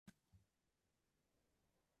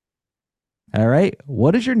All right.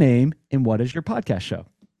 What is your name and what is your podcast show?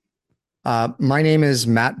 My name is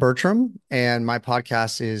Matt Bertram, and my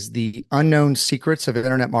podcast is The Unknown Secrets of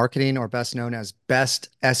Internet Marketing, or best known as Best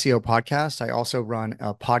SEO Podcast. I also run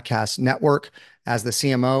a podcast network as the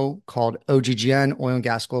CMO called OGGN, Oil and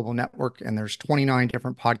Gas Global Network, and there's 29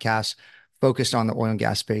 different podcasts focused on the oil and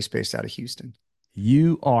gas space based out of Houston.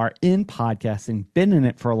 You are in podcasting, been in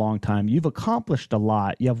it for a long time. You've accomplished a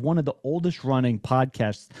lot. You have one of the oldest running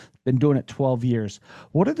podcasts, been doing it 12 years.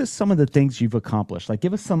 What are some of the things you've accomplished? Like,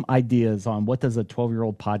 give us some ideas on what does a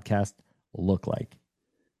 12-year-old podcast look like?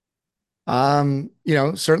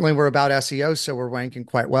 Certainly we're about SEO, so we're ranking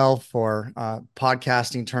quite well for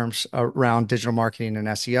podcasting terms around digital marketing and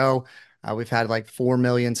SEO. We've had like 4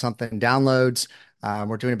 million something downloads.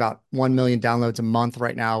 We're doing about 1 million downloads a month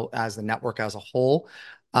right now as the network as a whole.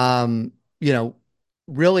 Um, you know,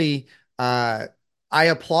 really, I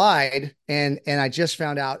applied and I just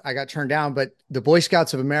found out I got turned down, but the Boy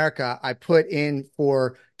Scouts of America, I put in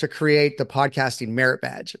for to create the podcasting merit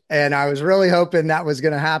badge. And I was really hoping that was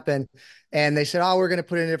going to happen. And they said, "Oh, we're going to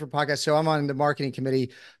put it in a different podcast." So I'm on the marketing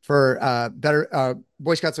committee for Better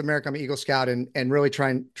Boy Scouts of America. I'm an Eagle Scout and really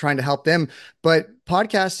trying to help them. But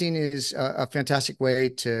podcasting is a fantastic way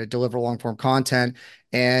to deliver long form content.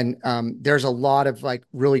 And there's a lot of like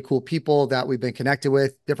really cool people that we've been connected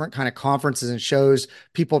with, different kind of conferences and shows.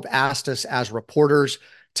 People have asked us as reporters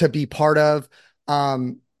to be part of.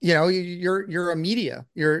 You're a media.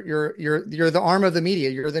 You're the arm of the media.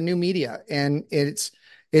 You're the new media, and it's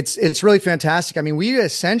really fantastic. I mean, uh, we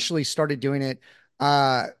essentially started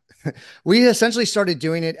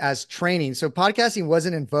doing it as training. So podcasting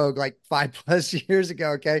wasn't in vogue like 5+ years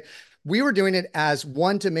ago. Okay. We were doing it as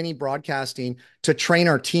one to many broadcasting to train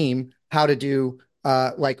our team how to do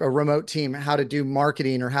like a remote team, how to do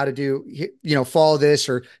marketing or how to do, follow this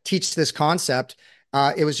or teach this concept.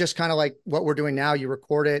 It was just kind of like what we're doing now. You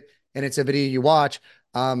record it and it's a video you watch.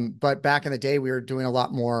 But back in the day, we were doing a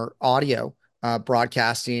lot more audio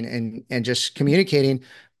broadcasting and just communicating.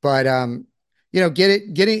 But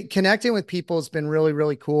getting connecting with people has been really,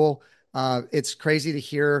 really cool. It's crazy to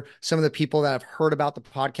hear some of the people that have heard about the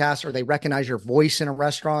podcast or they recognize your voice in a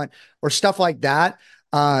restaurant or stuff like that.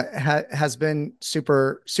 Has been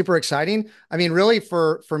super, super exciting. I mean, really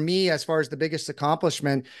for me, as far as the biggest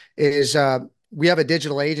accomplishment is, we have a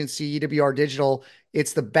digital agency, EWR Digital.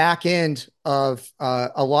 It's the back end of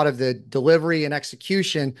a lot of the delivery and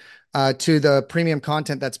execution to the premium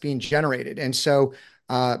content that's being generated. And so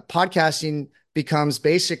podcasting becomes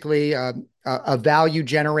basically a value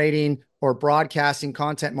generating or broadcasting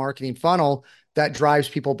content marketing funnel that drives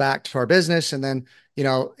people back to our business. And then,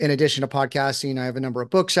 in addition to podcasting, I have a number of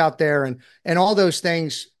books out there and all those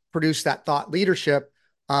things produce that thought leadership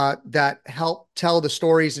that help tell the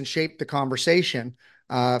stories and shape the conversation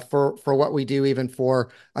for what we do, even for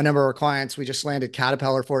a number of our clients. We just landed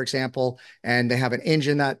Caterpillar, for example, and they have an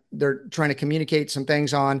engine that they're trying to communicate some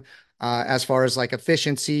things on as far as like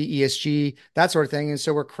efficiency, ESG, that sort of thing. And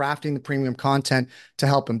so we're crafting the premium content to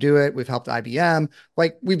help them do it. We've helped IBM.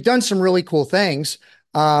 Like we've done some really cool things.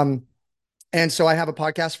 And so I have a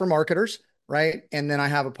podcast for marketers, right? And then I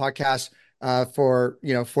have a podcast for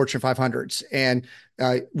Fortune 500s, and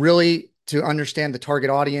really to understand the target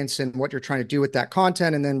audience and what you're trying to do with that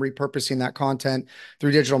content, and then repurposing that content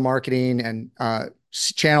through digital marketing and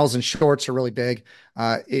channels and shorts are really big.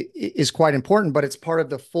 It is quite important, but it's part of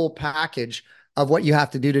the full package of what you have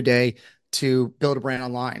to do today to build a brand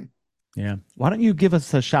online. Yeah. Why don't you give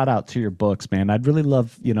us a shout out to your books, man? I'd really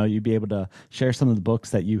love, you be able to share some of the books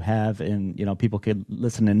that you have and, people could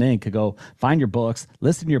listen in could go find your books,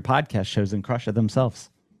 listen to your podcast shows and crush it themselves.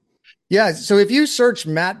 Yeah. So if you search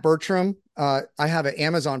Matt Bertram, I have an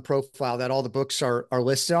Amazon profile that all the books are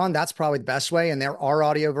listed on. That's probably the best way. And there are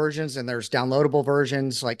audio versions and there's downloadable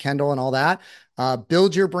versions like Kindle and all that.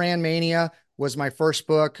 Build Your Brand Mania was my first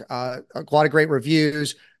book. A lot of great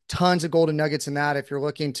reviews, tons of golden nuggets in that. If you're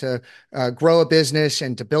looking to grow a business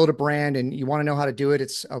and to build a brand and you want to know how to do it,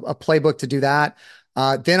 it's a playbook to do that.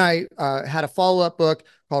 Then I had a follow-up book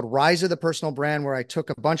called Rise of the Personal Brand, where I took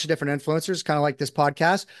a bunch of different influencers, kind of like this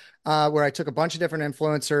podcast, where I took a bunch of different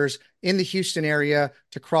influencers in the Houston area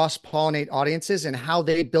to cross-pollinate audiences and how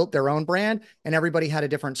they built their own brand, and everybody had a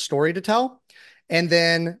different story to tell. And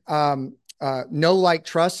then Know Like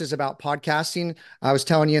Trust is about podcasting. I was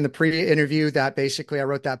telling you in the pre-interview that basically I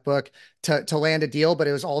wrote that book to land a deal, but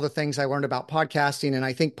it was all the things I learned about podcasting. And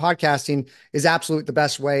I think podcasting is absolutely the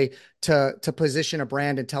best way to position a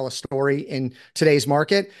brand and tell a story in today's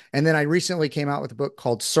market. And then I recently came out with a book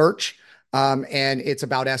called Search, and it's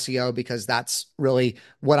about SEO because that's really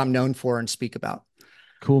what I'm known for and speak about.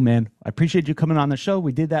 Cool, man. I appreciate you coming on the show.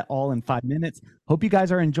 We did that all in 5 minutes. Hope you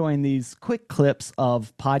guys are enjoying these quick clips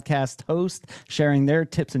of podcast hosts sharing their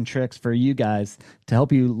tips and tricks for you guys to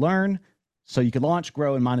help you learn so you can launch,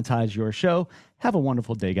 grow, and monetize your show. Have a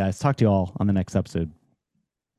wonderful day, guys. Talk to you all on the next episode.